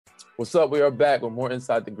What's up? We are back with more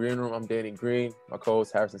Inside the Green Room. I'm Danny Green, my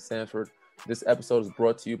co-host Harrison Sanford. This episode is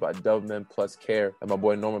brought to you by Men+Care and my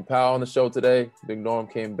boy Norman Powell on the show today. Big Norm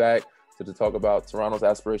came back to talk about Toronto's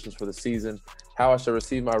aspirations for the season, how I should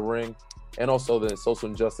receive my ring, and also the social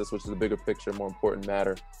injustice, which is a bigger picture, more important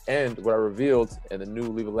matter, and what I revealed in the new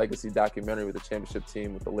Leave a Legacy documentary with the championship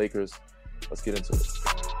team with the Lakers. Let's get into it.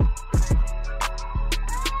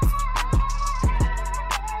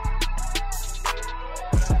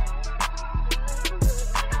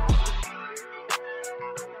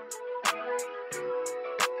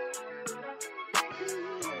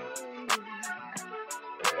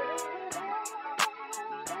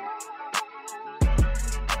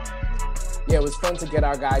 Yeah, it was fun to get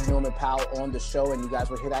our guy Norman Powell on the show, and you guys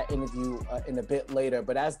will hear that interview in a bit later.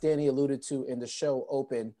 But as Danny alluded to in the show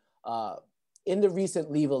open, in the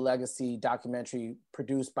recent Leave a Legacy documentary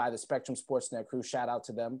produced by the Spectrum Sportsnet crew, shout out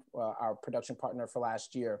to them, our production partner for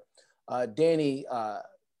last year, Danny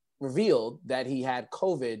revealed that he had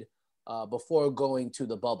COVID before going to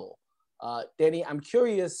the bubble. Danny, I'm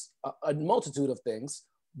curious, a multitude of things.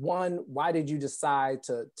 One, why did you decide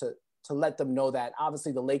to let them know that?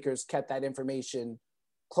 Obviously the Lakers kept that information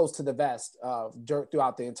close to the vest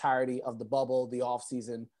throughout the entirety of the bubble, the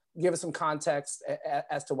offseason. Give us some context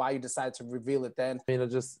as to why you decided to reveal it then. I mean, it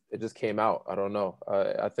just came out. I don't know.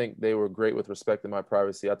 I think they were great with respecting my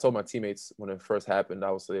privacy. I told my teammates when it first happened,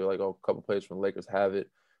 obviously they were like, oh, a couple players from the Lakers have it.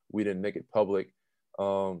 We didn't make it public.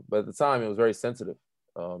 But at the time it was very sensitive.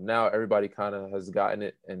 Now everybody kind of has gotten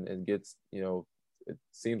it and gets, it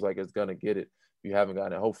seems like it's going to get it. You haven't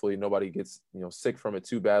gotten it. Hopefully nobody gets, sick from it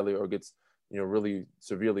too badly or gets, really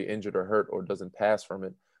severely injured or hurt or doesn't pass from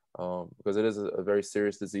it, because it is a very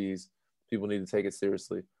serious disease. People need to take it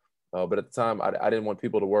seriously. But at the time, I didn't want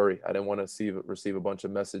people to worry. I didn't want to receive a bunch of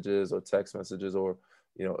messages or text messages or,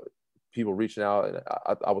 people reaching out. And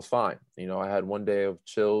I was fine. I had one day of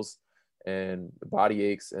chills and body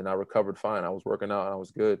aches and I recovered fine. I was working out and I was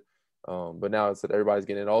good. But now it's that everybody's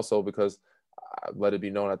getting it also because I let it be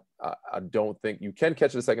known I don't think you can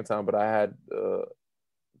catch it a second time, but I had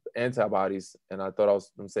antibodies and I thought I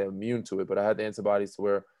was going to say immune to it, but I had the antibodies to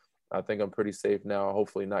where I think I'm pretty safe now,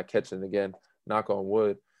 hopefully not catching it again, knock on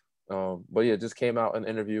wood. But yeah, it just came out in an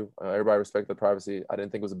interview. Everybody respected the privacy. I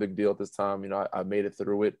didn't think it was a big deal at this time. I made it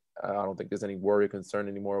through it. I don't think there's any worry or concern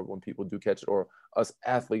anymore when people do catch it, or us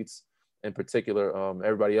athletes in particular.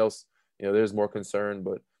 Everybody else, there's more concern,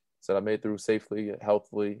 but said I made it through safely,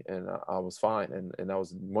 healthily, and I was fine. And that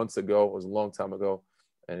was months ago. It was a long time ago,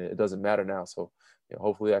 and it doesn't matter now. So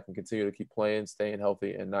hopefully I can continue to keep playing, staying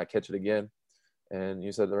healthy, and not catch it again. And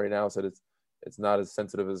you said that right now, said it's not as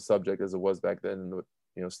sensitive as a subject as it was back then, but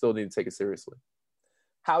still need to take it seriously.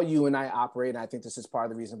 How you and I operate, and I think this is part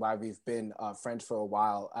of the reason why we've been friends for a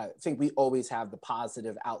while. I think we always have the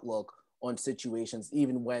positive outlook on situations,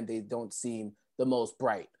 even when they don't seem the most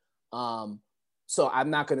bright. So I'm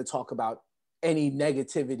not going to talk about any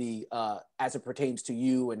negativity as it pertains to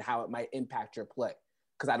you and how it might impact your play,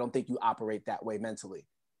 because I don't think you operate that way mentally.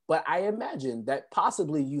 But I imagine that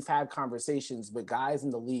possibly you've had conversations with guys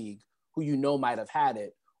in the league who might have had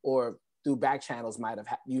it, or through back channels might have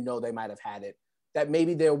they might have had it, that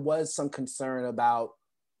maybe there was some concern about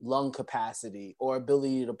lung capacity or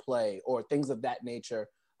ability to play or things of that nature.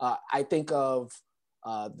 I think of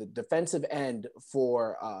the defensive end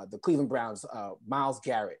for the Cleveland Browns, Myles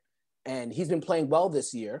Garrett. And he's been playing well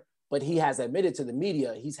this year, but he has admitted to the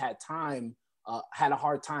media he's had a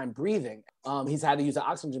hard time breathing. He's had to use an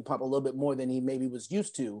oxygen pump a little bit more than he maybe was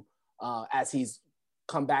used to as he's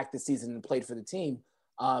come back this season and played for the team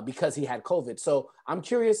because he had COVID. So I'm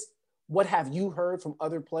curious, what have you heard from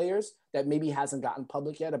other players that maybe hasn't gotten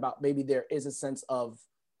public yet about maybe there is a sense of,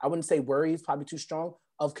 I wouldn't say worry is probably too strong,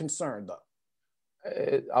 of concern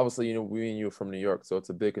though? Obviously, we and you are from New York, so it's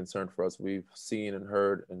a big concern for us. We've seen and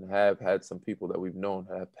heard and have had some people that we've known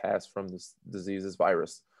have passed from this disease, this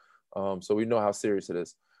virus. So we know how serious it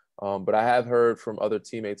is. But I have heard from other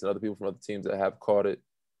teammates and other people from other teams that have caught it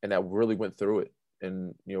and that really went through it.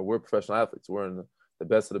 And, we're professional athletes. We're in the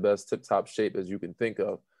best of the best, tip-top shape as you can think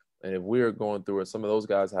of. And if we're going through it, some of those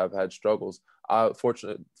guys have had struggles.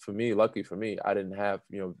 Fortunate for me, lucky for me, I didn't have,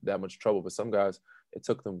 that much trouble. But some guys, it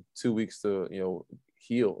took them 2 weeks to,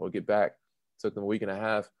 heal or get back. It took them a week and a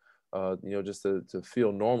half, just to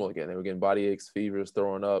feel normal again. They were getting body aches, fevers,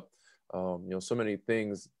 throwing up, so many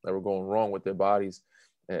things that were going wrong with their bodies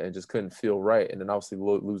and just couldn't feel right. And then obviously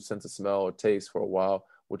lose sense of smell or taste for a while,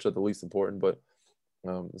 which are the least important. But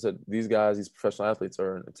I said these guys, these professional athletes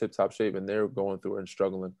are in tip-top shape and they're going through it and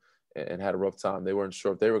struggling and had a rough time. They weren't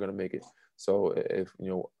sure if they were going to make it. So if,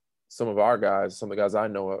 some of our guys, some of the guys I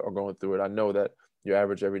know are going through it, I know that your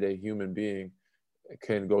average everyday human being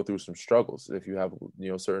can go through some struggles if you have,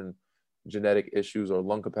 certain genetic issues or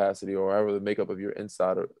lung capacity or however the makeup of your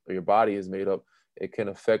inside or your body is made up. It can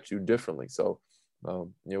affect you differently. So,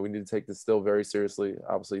 we need to take this still very seriously.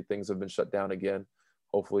 Obviously, things have been shut down again.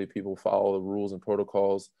 Hopefully, people follow the rules and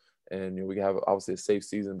protocols, and we can have obviously a safe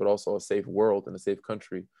season, but also a safe world and a safe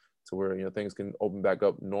country to where things can open back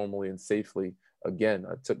up normally and safely again.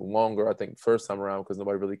 It took longer, I think, first time around because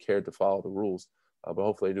nobody really cared to follow the rules, but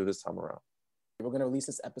hopefully, they do this time around. We're going to release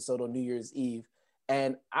this episode on New Year's Eve.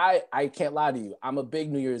 And I can't lie to you. I'm a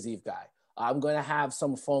big New Year's Eve guy. I'm going to have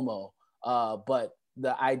some FOMO. But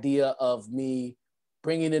the idea of me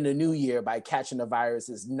bringing in a new year by catching the virus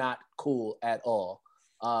is not cool at all.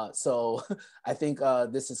 So I think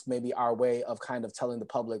this is maybe our way of kind of telling the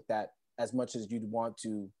public that as much as you'd want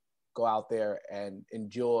to go out there and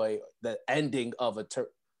enjoy the ending of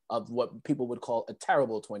what people would call a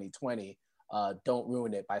terrible 2020, don't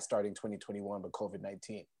ruin it by starting 2021 with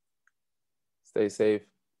COVID-19. Stay safe,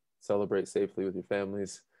 celebrate safely with your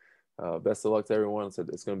families. Best of luck to everyone.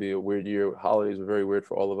 It's going to be a weird year. Holidays were very weird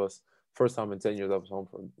for all of us. First time in 10 years I was home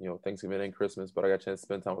for Thanksgiving and Christmas, but I got a chance to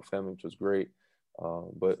spend time with family, which was great.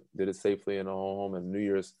 But did it safely in our home, and New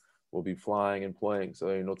Year's we'll be flying and playing, so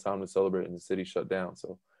there ain't no time to celebrate, and the city shut down.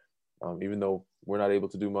 So even though we're not able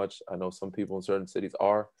to do much, I know some people in certain cities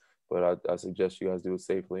are, but I suggest you guys do it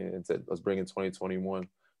safely and let's bring in 2021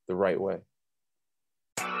 the right way.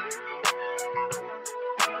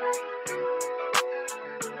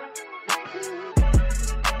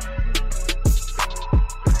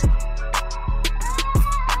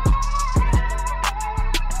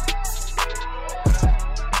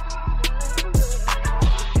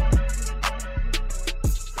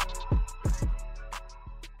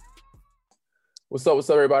 What's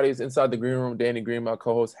up, everybody? It's Inside the Green Room. Danny Green, my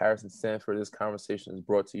co-host, Harrison Sanford. This conversation is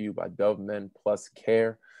brought to you by Dove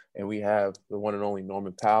Men+Care, and we have the one and only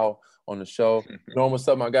Norman Powell on the show. Norman, what's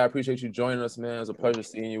up, my guy? Appreciate you joining us, man. It's a pleasure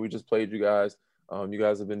seeing you. We just played you guys. You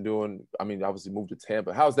guys have been doing, obviously moved to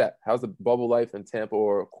Tampa. How's that? How's the bubble life in Tampa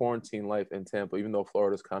or quarantine life in Tampa, even though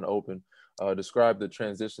Florida's kind of open? Describe the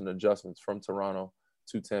transition adjustments from Toronto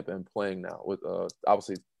to Tampa and playing now, with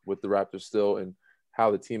obviously with the Raptors still, and how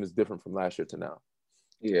the team is different from last year to now.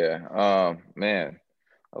 Yeah, man,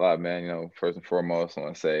 a lot, man. First and foremost, I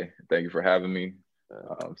want to say thank you for having me.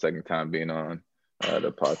 Second time being on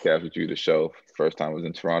the podcast with you, the show. First time was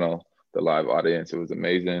in Toronto, the live audience. It was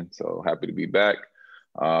amazing. So happy to be back.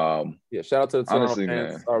 Shout out to the Toronto honestly,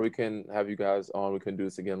 fans. Man. Sorry we can have you guys on. We can do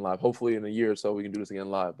this again live. Hopefully in a year or so we can do this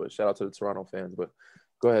again live. But shout out to the Toronto fans. But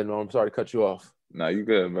go ahead, Norm. I'm sorry to cut you off. No, you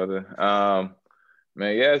good, brother.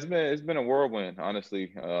 Man, yeah, it's been a whirlwind,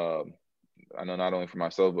 honestly. I know not only for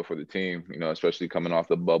myself but for the team. Especially coming off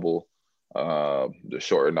the bubble, the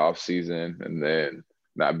shortened off season, and then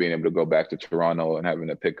not being able to go back to Toronto and having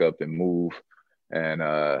to pick up and move and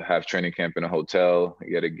have training camp in a hotel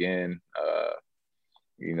yet again.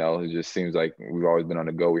 It just seems like we've always been on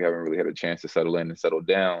the go. We haven't really had a chance to settle in and settle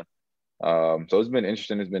down. So it's been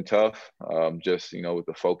interesting. It's been tough. Just with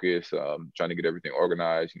the focus, trying to get everything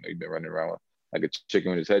organized. You've been running around like a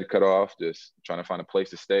chicken with his head cut off, just trying to find a place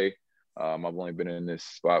to stay. I've only been in this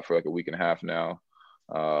spot for like a week and a half now.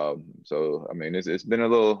 So it's been a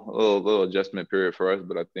little adjustment period for us,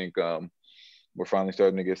 but I think we're finally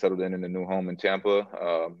starting to get settled in the new home in Tampa.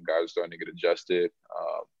 Guys are starting to get adjusted.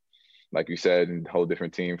 Like you said, a whole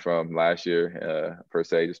different team from last year, per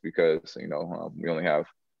se, just because, we only have,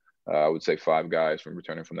 I would say, 5 guys from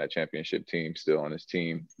returning from that championship team still on this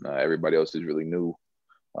team. Everybody else is really new,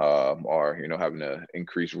 or, having an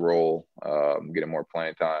increased role, getting more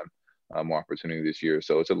playing time, more opportunity this year.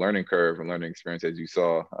 So it's a learning curve and learning experience, as you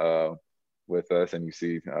saw with us, and you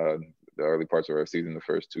see the early parts of our season, the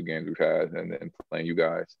first 2 games we've had, and then playing you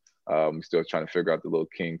guys. We're still trying to figure out the little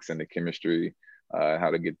kinks and the chemistry,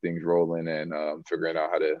 how to get things rolling, and figuring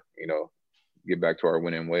out how to, get back to our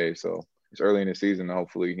winning ways. So it's early in the season.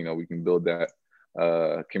 Hopefully, we can build that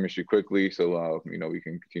chemistry quickly, so we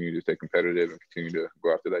can continue to stay competitive and continue to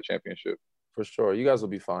go after that championship. For sure, you guys will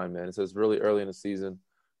be fine, man. It's really early in the season.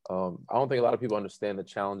 I don't think a lot of people understand the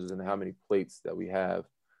challenges and how many plates that we have.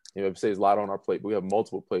 It says a lot on our plate, but we have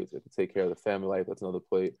multiple plates. We have to take care of the family life. That's another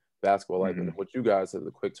plate. Basketball life, and what you guys have,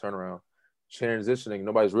 the quick turnaround, transitioning.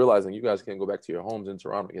 Nobody's realizing you guys can't go back to your homes in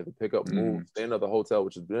Toronto. You have to pick up, move, stay in another hotel,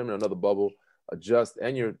 which is in another bubble, adjust,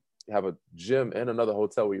 and you have a gym and another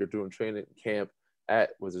hotel where you're doing training camp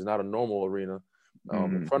at, which is not a normal arena,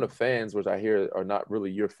 in front of fans, which I hear are not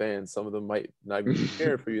really your fans. Some of them might not even be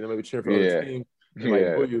cheering for you. They might be cheering for other teams. They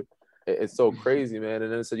might boo you. It's so crazy, man.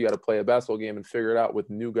 And then it said you got to play a basketball game and figure it out with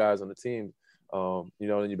new guys on the team. You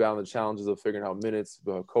know, and you balance the challenges of figuring out minutes,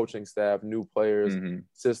 coaching staff, new players,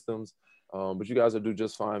 systems. But you guys will do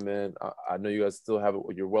just fine, man. I know you guys still have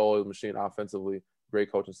your well-oiled machine offensively,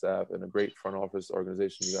 great coaching staff, and a great front office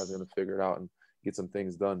organization. You guys are going to figure it out and get some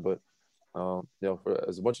things done. But you know, for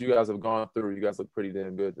as much as you guys have gone through, you guys look pretty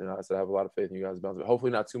damn good. And I said I have a lot of faith in you guys.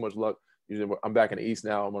 Hopefully, not too much luck. Usually, I'm back in the East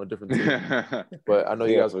now. I'm on a different team, but I know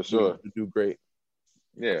you guys for sure do great.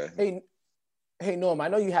 Yeah. Hey, Norm. I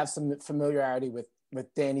know you have some familiarity with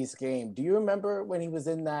Danny's game. Do you remember when he was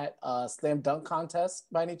in that slam dunk contest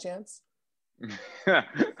by any chance? Come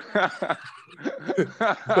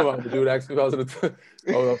on, the dude actually was in the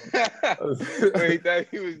Wait, he thought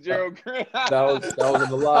he was Gerald Green. that was in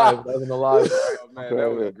the live. That was in the live. Oh man,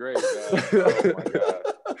 that was great.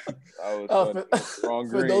 Oh my god, that was strong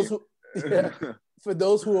green. For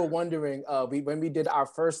those who are wondering, when we did our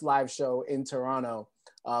first live show in Toronto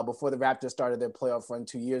before the Raptors started their playoff run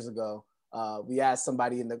 2 years ago, we asked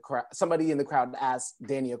somebody in the crowd asked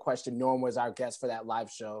Danny a question. Norm was our guest for that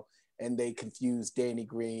live show. And they confused Danny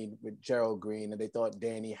Green with Gerald Green, and they thought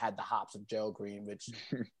Danny had the hops of Gerald Green, which,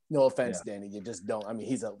 no offense, Danny, you just don't. I mean,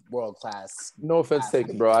 he's a world class. No offense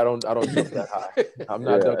taken, bro. I don't jump that high. I'm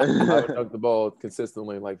not dunking. I haven't dunked the ball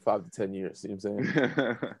consistently in like 5 to 10 years. You know what I'm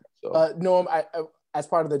saying? So. Norm, as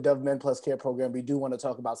part of the Dove Men+Care program, we do want to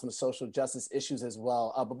talk about some social justice issues as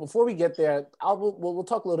well. But before we get there, we'll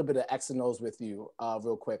talk a little bit of X and O's with you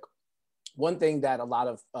real quick. One thing that a lot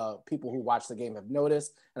of people who watch the game have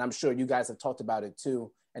noticed, and I'm sure you guys have talked about it too,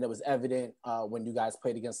 and it was evident when you guys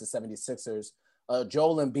played against the 76ers,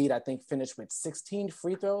 Joel Embiid, I think, finished with 16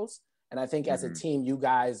 free throws. And I think as a team, you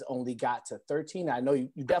guys only got to 13. I know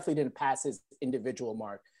you definitely didn't pass his individual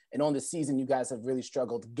mark. And on the season, you guys have really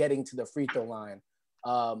struggled getting to the free throw line.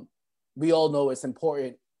 We all know it's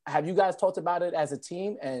important. Have you guys talked about it as a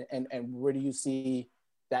team? And where do you see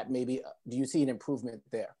that maybe, do you see an improvement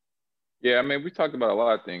there? Yeah, I mean, we talked about a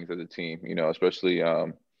lot of things as a team, you know, especially I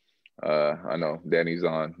know Danny's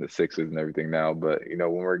on the Sixers and everything now, but, you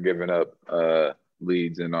know, when we're giving up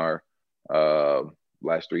leads in our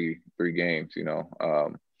last three games, you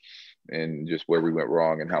know, and just where we went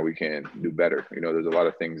wrong and how we can do better. You know, there's a lot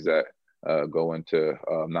of things that go into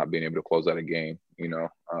not being able to close out a game, you know,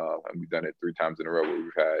 and we've done it 3 times in a row where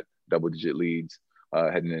we've had double-digit leads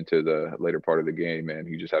heading into the later part of the game, and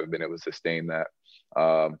you just haven't been able to sustain that.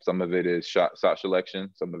 Some of it is shot selection.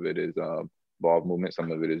 Some of it is ball movement. Some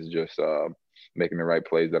of it is just making the right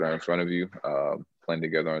plays that are in front of you, playing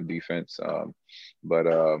together on defense. But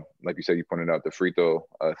like you said, you pointed out the free throw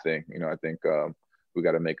thing. You know, I think we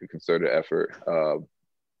got to make a concerted effort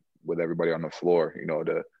with everybody on the floor, you know,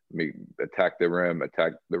 to attack the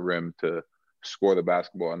rim to score the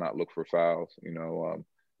basketball and not look for fouls. You know,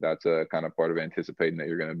 that's a kind of part of anticipating that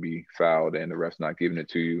you're going to be fouled and the ref's not giving it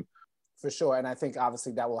to you. For sure. And I think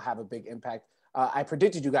obviously that will have a big impact. I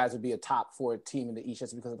predicted you guys would be a top 4 team in the East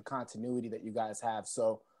just because of the continuity that you guys have.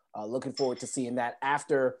 So looking forward to seeing that.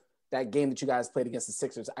 After that game that you guys played against the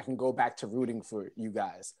Sixers, I can go back to rooting for you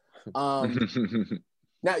guys. Now,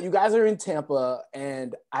 you guys are in Tampa,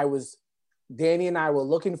 and Danny and I were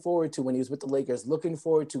looking forward to, when he was with the Lakers, looking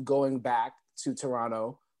forward to going back to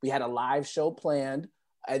Toronto. We had a live show planned,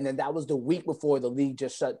 and then that was the week before the league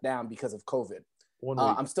just shut down because of COVID.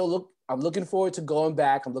 I'm looking forward to going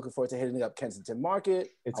back. I'm looking forward to hitting up Kensington Market.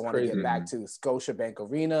 I want to get back to Scotiabank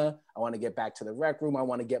Arena. I want to get back to the Rec Room. I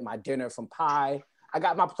want to get my dinner from Pi. I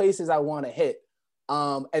got my places I want to hit.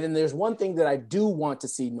 And then there's one thing that I do want to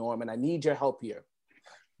see, Norm, and I need your help here.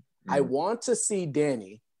 I want to see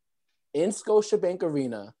Danny in Scotiabank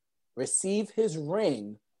Arena receive his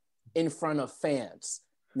ring in front of fans.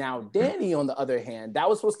 Now, Danny, on the other hand, that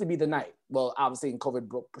was supposed to be the night. Well, obviously, COVID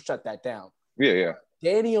shut that down. Yeah.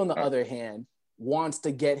 Danny, on the other hand, wants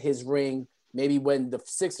to get his ring maybe when the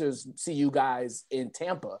Sixers see you guys in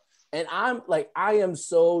Tampa. And I am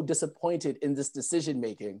so disappointed in this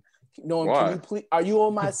decision-making. Norm, can you please, are you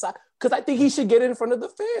on my side? Because I think he should get in front of the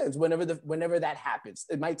fans whenever that happens.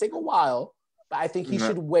 It might take a while, but I think he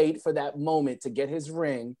should wait for that moment to get his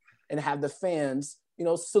ring and have the fans, you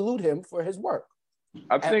know, salute him for his work.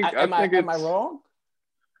 Am I wrong?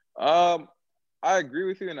 I agree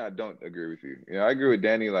with you and I don't agree with you. You know, I agree with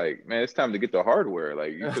Danny, like, man, it's time to get the hardware.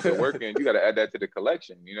 Like, you put the work in, you got to add that to the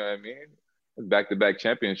collection. You know what I mean? Back-to-back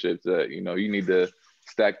championships, you know, you need to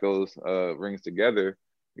stack those rings together,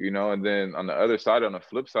 you know, and then on the other side, on the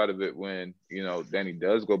flip side of it, when, you know, Danny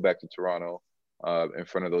does go back to Toronto in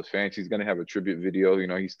front of those fans, he's going to have a tribute video. You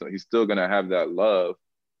know, he's still going to have that love,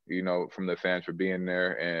 you know, from the fans for being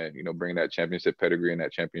there and, you know, bringing that championship pedigree and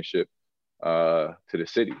that championship to the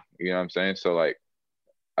city. You know what I'm saying? So, like,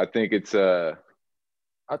 I think it's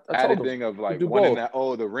I I told added them thing of you like do wanting both.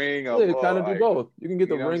 that, the ring of Yeah, kind of do like, both. You can get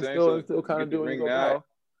the you know what I'm ring saying? still So and still kind you of get the do it when you ring go back.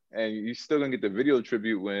 now, and you still gonna get the video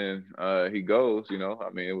tribute when he goes. You know, I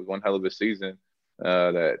mean, it was one hell of a season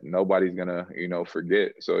that nobody's gonna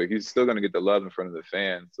forget. So he's still gonna get the love in front of the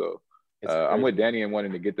fans. So It's I'm with crazy. Danny and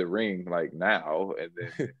wanting to get the ring like now, and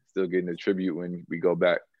then still getting the tribute when we go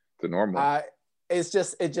back to normal. It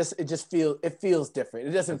feels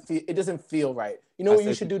different. It doesn't feel right. You know I what you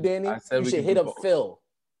said should we do, can, Danny? I said You we should can do hit up both. Phil.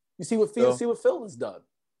 You see what Phil, Phil has done.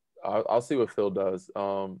 I'll see what Phil does.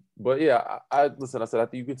 But yeah, I listen. I said I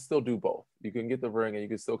think you can still do both. You can get the ring, and you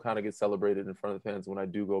can still kind of get celebrated in front of the fans when I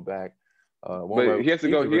do go back. But he has to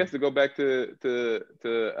keep go. the He ring. has to go back to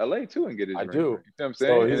LA too and get his I ring. You know do. what I'm So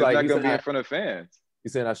saying? And he's it's like, not gonna be in front of fans,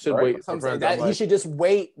 he's saying I should right? wait So for I'm saying friends. I'm that he like, should just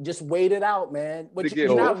wait it out, man. To But get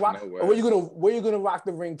you're not both? rock. No way. Where you gonna rock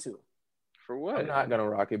the ring to? For I'm what? not gonna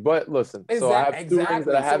rock it. But listen, so I have two rings that I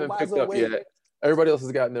Exactly. So haven't might as picked well up wait. yet. Everybody else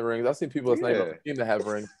has gotten their rings. I've seen people that's not even on Yeah. the team that have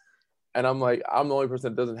rings. And I'm like, I'm the only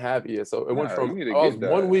person that doesn't have it yet. So it went Nah, from you need to I was get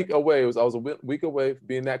 1 that. week away. I was a week away from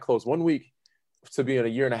being that close. 1 week to being a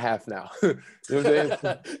year and a half now. You know what I'm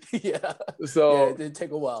saying? Yeah. So Yeah, it did take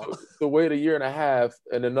a while. to wait a year and a half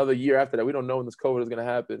and another year after that, we don't know when this COVID is going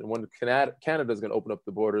to happen and when Canada is going to open up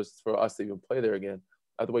the borders for us to even play there again.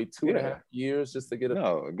 I have to wait 2.5 years just to get it.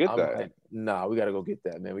 No, get I'm that. like, nah, we got to go get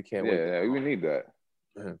that, man. We can't wait. Yeah, we need that.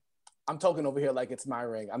 I'm talking over here like it's my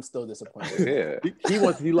ring. I'm still disappointed. Yeah.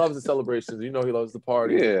 He loves the celebrations. You know, he loves the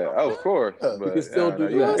parties. Yeah, of course. We But can still do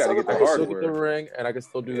you that. got to get the I can hard still get the work. ring, and I can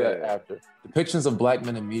still do that after. Depictions of black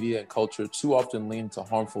men in media and culture too often lean to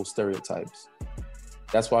harmful stereotypes.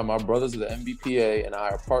 That's why my brothers of the MBPA and I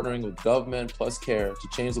are partnering with Men+Care to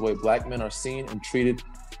change the way black men are seen and treated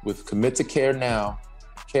with Commit to Care Now.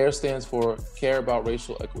 CARE stands for Care About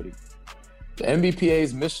Racial Equity. The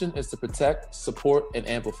MBPA's mission is to protect, support, and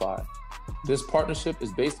amplify. This partnership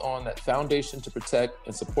is based on that foundation to protect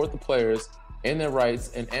and support the players and their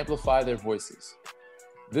rights and amplify their voices.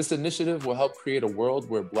 This initiative will help create a world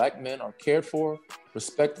where black men are cared for,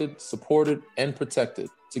 respected, supported, and protected.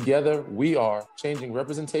 Together, we are changing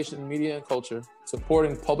representation in media and culture,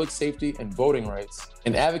 supporting public safety and voting rights,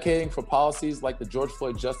 and advocating for policies like the George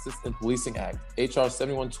Floyd Justice and Policing Act, HR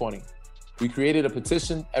 7120. We created a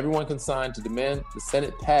petition everyone can sign to demand the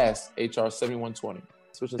Senate pass HR 7120.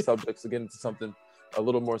 Switching subjects again to something a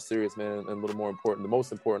little more serious, man, and a little more important. The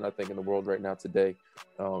most important, I think, in the world right now today.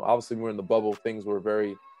 Obviously, we're in the bubble. Things were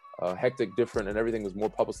very hectic, different, and everything was more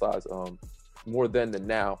publicized more then than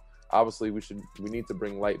now. Obviously, we need to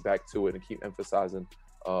bring light back to it and keep emphasizing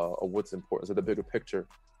what's important. So the bigger picture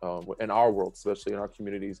in our world, especially in our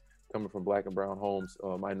communities, coming from Black and brown homes,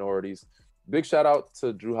 minorities. Big shout out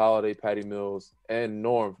to Drew Holiday, Patty Mills, and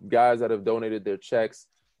Norm, guys that have donated their checks,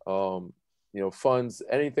 funds,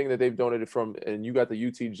 anything that they've donated from, and you got the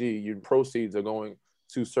UTG, your proceeds are going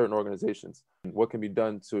to certain organizations. What can be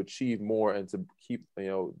done to achieve more and to keep,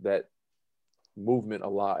 that movement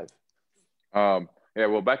alive? Yeah,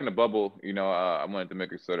 well, back in the bubble, I wanted to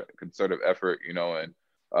make a concerted effort, and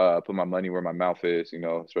put my money where my mouth is,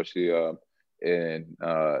 especially in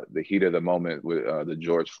the heat of the moment with the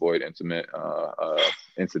George Floyd incident.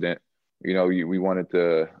 We wanted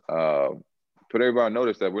to put everybody on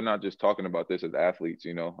notice that we're not just talking about this as athletes,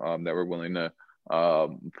 that we're willing to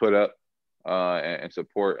put up and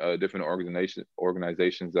support different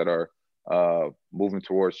organizations that are moving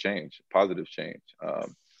towards change, positive change.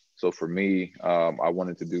 So for me, I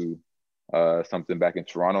wanted to do something back in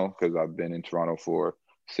Toronto because I've been in Toronto for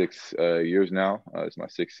 6 years now. It's my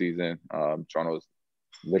 6th season. Toronto is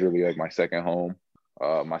literally like my second home.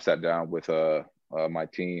 I sat down with my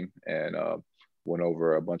team and went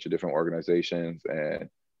over a bunch of different organizations and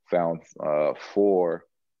found 4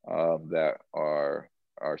 that are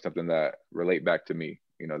something that relate back to me,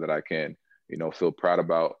 that I can, feel proud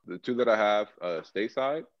about. The 2 that I have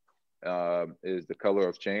stateside is the Color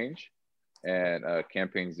of Change and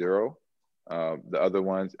Campaign Zero. The other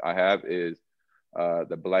ones I have is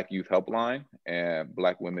the Black Youth Helpline and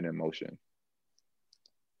Black Women in Motion.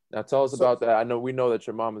 Now tell us about that. We know that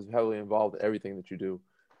your mom is heavily involved in everything that you do,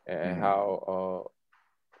 and how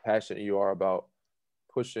passionate you are about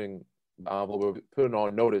pushing the envelope, putting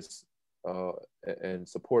on notice and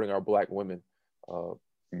supporting our Black women.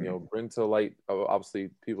 Bring to light, obviously,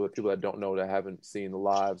 people that don't know, that haven't seen the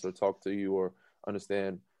lives or talked to you or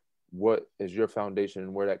understand what is your foundation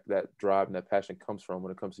and where that drive and that passion comes from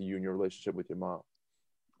when it comes to you and your relationship with your mom.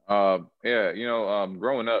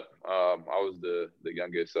 Growing up, I was the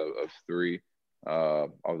youngest of 3. I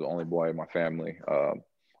was the only boy in my family.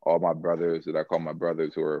 All my brothers that I call my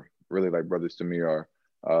brothers, who are really like brothers to me, are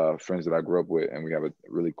friends that I grew up with, and we have a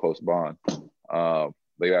really close bond.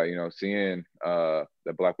 yeah, seeing the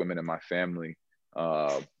Black women in my family,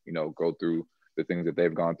 go through the things that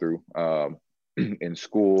they've gone through in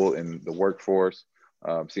school, in the workforce,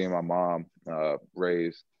 seeing my mom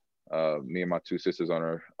raise me and my two sisters on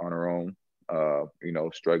her own,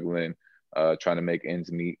 struggling, trying to make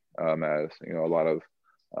ends meet, as a lot of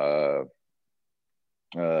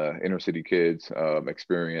inner city kids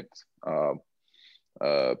experience,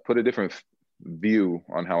 put a different view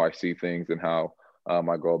on how I see things and how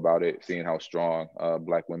I go about it, seeing how strong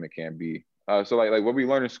Black women can be. So like what we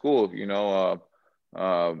learn in school, when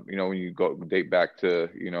you go date back to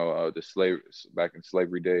back in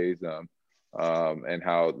slavery days, and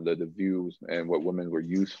how the views and what women were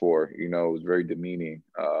used for, was very demeaning.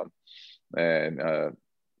 And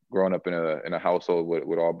growing up in a household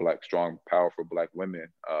with all Black, strong, powerful Black women,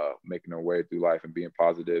 making their way through life and being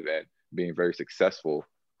positive and being very successful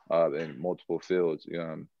in multiple fields.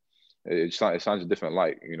 It shines a different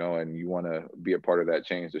light, and you want to be a part of that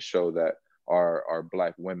change to show that our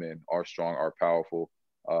Black women are strong, are powerful,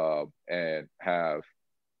 and have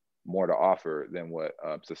more to offer than what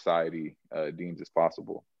society deems as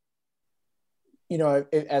possible.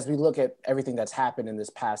 As we look at everything that's happened in this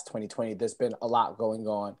past 2020, there's been a lot going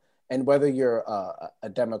on. And whether you're a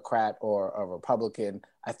Democrat or a Republican,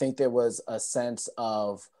 I think there was a sense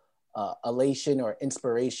of elation or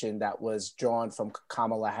inspiration that was drawn from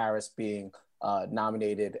Kamala Harris being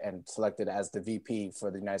nominated and selected as the VP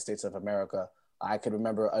for the United States of America. I can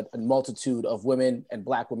remember a multitude of women, and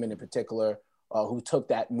Black women in particular, who took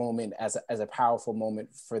that moment as a powerful moment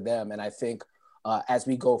for them. And I think as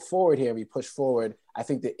we go forward here, we push forward, I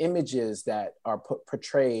think the images that are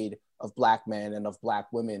portrayed of Black men and of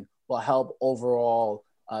Black women will help overall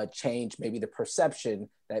change maybe the perception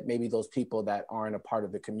that maybe those people that aren't a part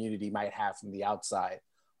of the community might have from the outside.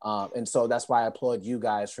 And so that's why I applaud you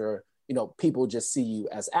guys for, people just see you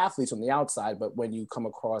as athletes on the outside, but when you come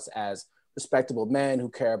across as respectable men who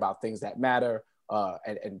care about things that matter,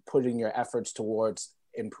 and putting your efforts towards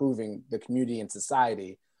improving the community and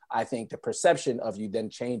society, I think the perception of you then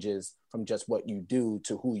changes from just what you do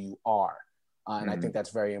to who you are. And I think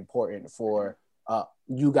that's very important for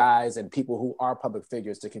you guys and people who are public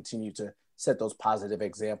figures to continue to set those positive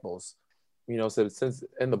examples. So since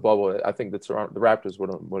in the bubble, I think the Raptors were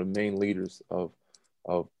the main leaders of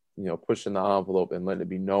pushing the envelope and letting it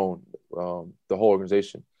be known, the whole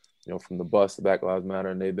organization, from the bus to Black Lives Matter,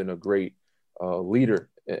 and they've been a great leader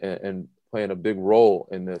and playing a big role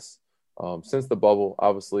in this. Since the bubble,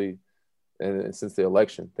 obviously, and since the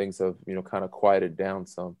election, things have, kind of quieted down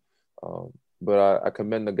some. But I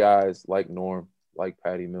commend the guys like Norm, like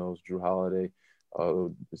Patty Mills, Drew Holiday,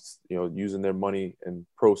 using their money and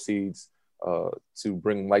proceeds to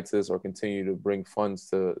bring light to this or continue to bring funds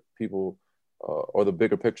to people or the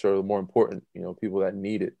bigger picture, or the more important, people that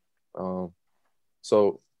need it.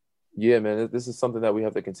 So, yeah, man, this is something that we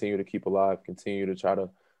have to continue to keep alive, continue to try to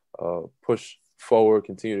push forward,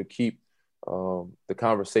 continue to keep the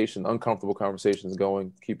conversation, uncomfortable conversations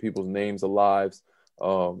going, keep people's names alive.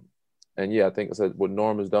 And yeah, I think I said what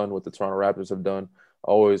Norm has done, what the Toronto Raptors have done.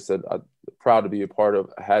 I always said I'm proud to be a part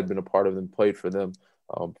of, had been a part of, and played for them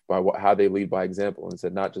by how they lead by example, and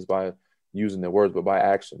said not just by using their words, but by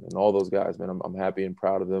action. And all those guys, man, I'm happy and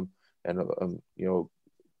proud of them. And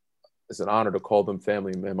it's an honor to call them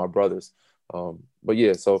family, man, my brothers. But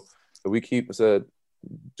yeah, so we keep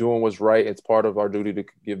doing what's right. It's part of our duty to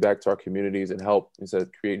give back to our communities and help,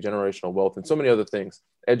 create generational wealth and so many other things,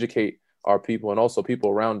 educate our people and also people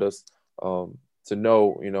around us to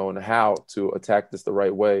know, and how to attack this the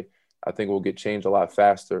right way. I think we'll get change a lot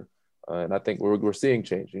faster. And I think we're seeing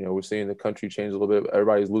change. We're seeing the country change a little bit.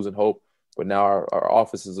 Everybody's losing hope, but now our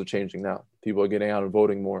offices are changing now. People are getting out and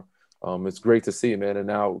voting more. It's great to see, man. And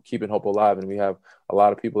now keeping hope alive. And we have a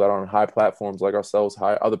lot of people that are on high platforms like ourselves,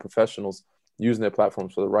 other professionals using their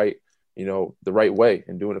platforms for the right way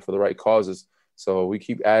and doing it for the right causes. So we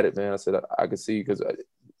keep at it, man. I said, I could see, because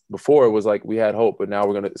before it was like we had hope, but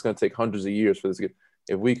now it's going to take hundreds of years for this.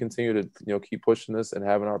 If we continue to, keep pushing this and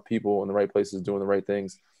having our people in the right places doing the right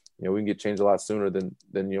things, we can get change a lot sooner than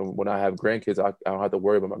when I have grandkids, I don't have to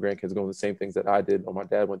worry about my grandkids going the same things that I did or my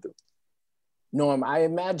dad went through. Norm, I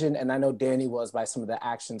imagine, and I know Danny was by some of the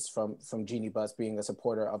actions from Jeannie Buss being a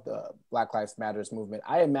supporter of the Black Lives Matters movement,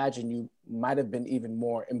 I imagine you might have been even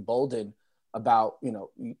more emboldened about,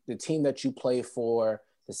 the team that you play for,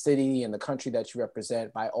 the city and the country that you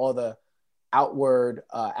represent, by all the outward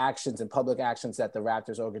actions and public actions that the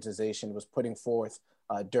Raptors organization was putting forth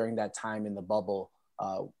during that time in the bubble.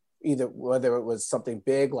 Either whether it was something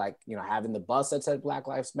big like having the bus that said Black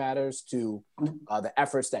Lives Matters, to the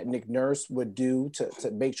efforts that Nick Nurse would do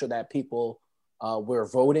to make sure that people we're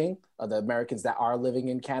voting, the Americans that are living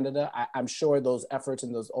in Canada. I'm sure those efforts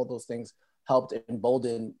and all those things helped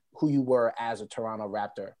embolden who you were as a Toronto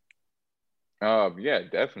Raptor. Yeah,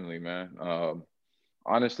 definitely, man.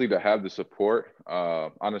 Honestly, to have the support,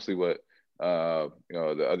 honestly, what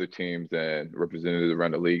the other teams and representatives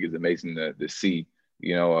around the league is amazing to see.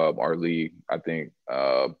 Our league, I think,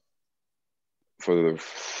 for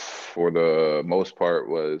the most part,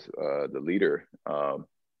 was the leader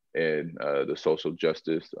in the social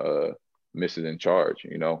justice mission in charge.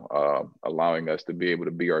 Allowing us to be able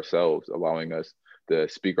to be ourselves, allowing us to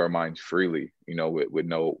speak our minds freely. With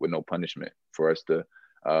no punishment, for us to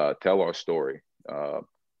tell our story,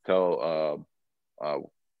 tell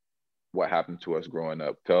what happened to us growing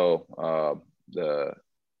up, tell the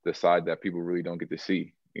side that people really don't get to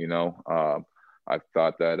see. I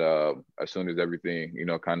thought that as soon as everything,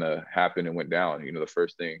 kind of happened and went down, the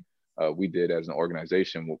first thing we did as an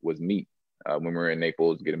organization was meet when we were in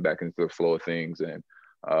Naples, getting back into the flow of things, and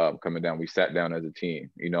coming down. We sat down as a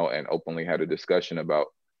team, and openly had a discussion about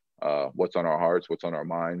what's on our hearts, what's on our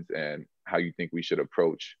minds, and how you think we should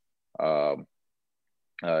approach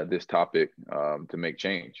this topic to make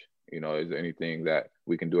change. Is there anything that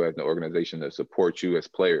we can do as an organization to support you as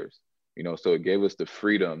players? So it gave us the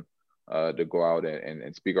freedom to go out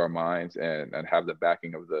and speak our minds and have the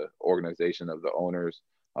backing of the organization, of the owners,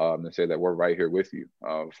 and say that we're right here with you,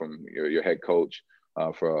 from your head coach,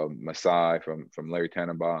 from Masai, from Larry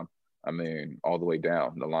Tannenbaum. I mean, all the way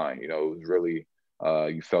down the line. It was really,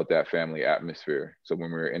 you felt that family atmosphere. So when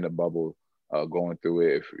we were in the bubble, going through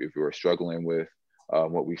it, if we were struggling with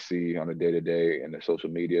what we see on a day-to-day in the social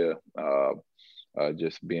media,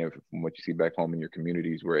 just being from what you see back home in your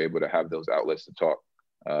communities, we're able to have those outlets to talk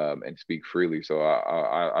and speak freely. So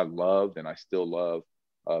I loved, and I still love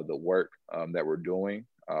the work that we're doing.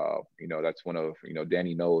 That's one of,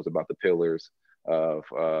 Danny knows about the pillars of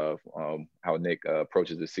how Nick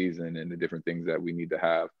approaches the season and the different things that we need to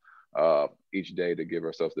have each day to give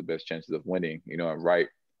ourselves the best chances of winning. And right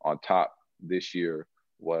on top this year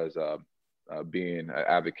was being an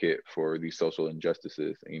advocate for these social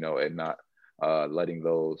injustices, and not letting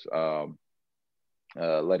those,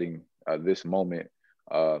 this moment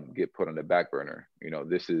get put on the back burner.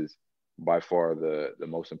 This is by far the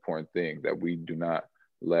most important thing, that we do not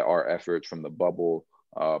let our efforts from the bubble,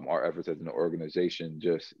 our efforts as an organization,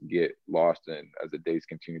 just get lost and as the days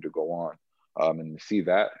continue to go on. And to see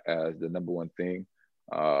that as the number one thing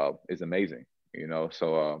is amazing.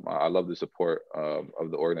 So I love the support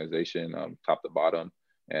of the organization, top to bottom.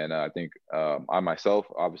 And I think I myself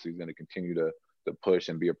obviously is going to continue to push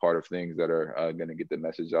and be a part of things that are going to get the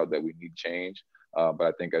message out that we need change. But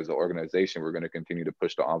I think as an organization, we're going to continue to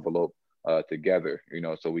push the envelope together,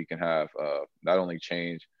 so we can have not only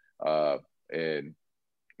change in,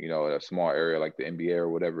 a small area like the NBA or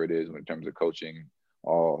whatever it is in terms of coaching,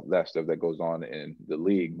 all that stuff that goes on in the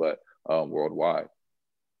league, but worldwide.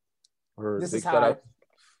 This is how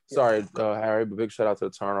Sorry, Harry, but big shout out to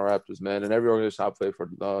the Toronto Raptors, man. And every organization I played for,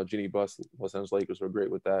 Jeannie Buss, Los Angeles Lakers, were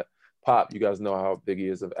great with that. Pop, you guys know how big he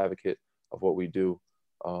is an advocate of what we do.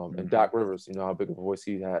 And Doc Rivers, how big of a voice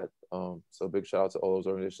he had. So big shout out to all those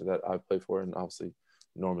organizations that I've played for, and obviously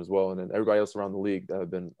Norm as well. And then everybody else around the league that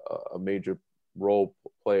have been a major role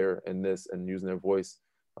player in this and using their voice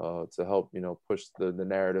to help, push the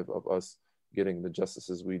narrative of us getting the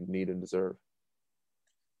justices we need and deserve.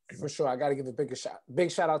 For sure. I got to give a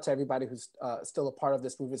big shout out to everybody who's still a part of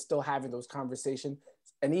this movement, still having those conversations.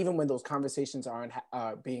 And even when those conversations aren't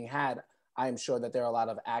being had, I am sure that there are a lot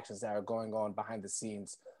of actions that are going on behind the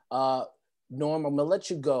scenes. Norm, I'm going to let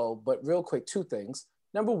you go, but real quick, two things.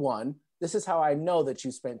 Number one, this is how I know that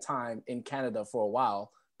you spent time in Canada for a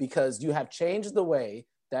while, because you have changed the way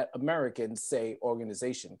that Americans say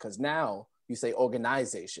organization, because now you say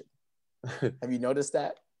organization. Have you noticed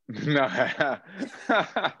that? No,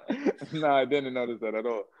 no, I didn't notice that at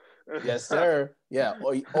all. Yes, sir. Yeah.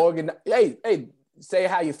 Hey, say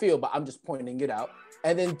how you feel, but I'm just pointing it out.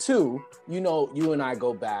 And then two, you and I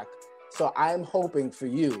go back. So I'm hoping for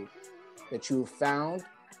you that you found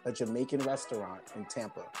a Jamaican restaurant in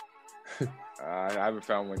Tampa. I haven't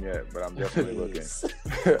found one yet, but I'm definitely looking.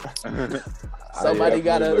 Somebody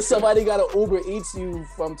gotta Uber Eats you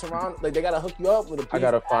from Toronto. Like, they gotta hook you up with a piece. I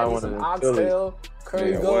gotta find one in oxtail,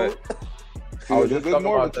 curry goat. I was just talking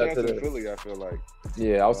about that today. Philly, I feel like.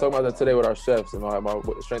 Yeah, I was talking about that today with our chefs, and my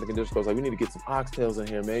strength and conditioning coach was like, we need to get some oxtails in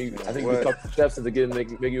here, man. I think we talked to chefs into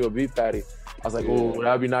make you a beef patty. I was like, oh,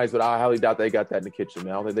 that'd be nice, but I highly doubt they got that in the kitchen,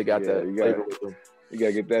 man. I don't think they got that flavor with them. You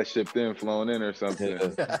gotta get that shipped in, flown in, or something.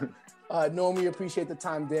 Norm, we appreciate the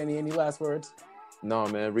time, Danny. Any last words? No,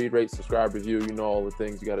 man. Read, rate, subscribe, review. You know all the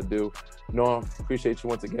things you got to do. Norm, appreciate you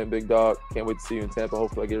once again, big dog. Can't wait to see you in Tampa.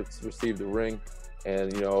 Hopefully I get to receive the ring.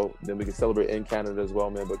 And, then we can celebrate in Canada as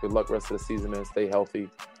well, man. But good luck rest of the season, man. Stay healthy.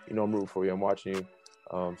 I'm rooting for you. I'm watching you.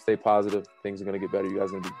 Stay positive. Things are going to get better. You guys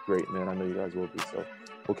are going to be great, man. I know you guys will be. So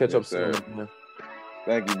we'll catch up soon, man.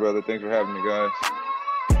 Thank you, brother. Thanks for having me, guys.